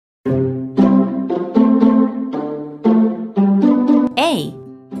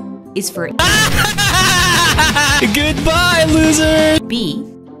is for Goodbye, loser! B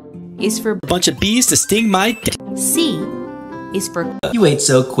is for A bunch of bees to sting my dick. C is for You ate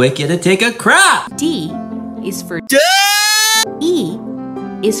so quick, you had to take a crap! D is for E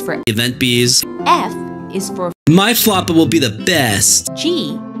is for Event bees. F is for My flopper will be the best.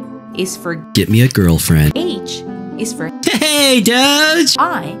 G is for Get me a girlfriend. H is for Hey, Doge!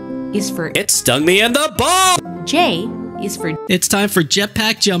 I is for It stung me in the ball! J is for It's time for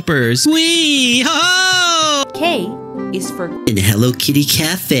jetpack jumpers. Wee! Ho! K is for In Hello Kitty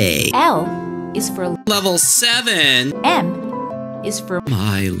Cafe. L is for Level 7. M is for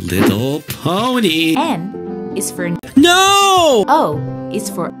My Little Pony. N is for No! O is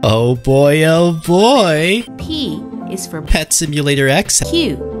for Oh boy, oh boy. P is for petsimulatorx.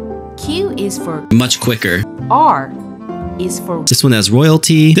 Q. Q is for Much quicker. R is for This one has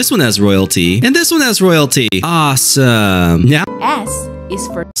royalty. This one has royalty. And this one has royalty. Awesome. Now, S is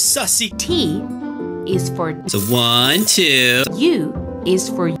for sussy. T is for So 1, 2. U is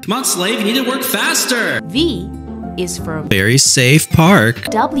for Come on, slave. You need to work faster. V is for Very safe park.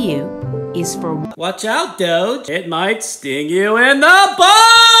 W is for Watch out, Doge. It might sting you in the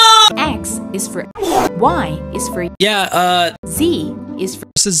butt. X is for Y is for Yeah, Z is for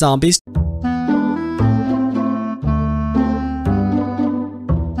this is zombies.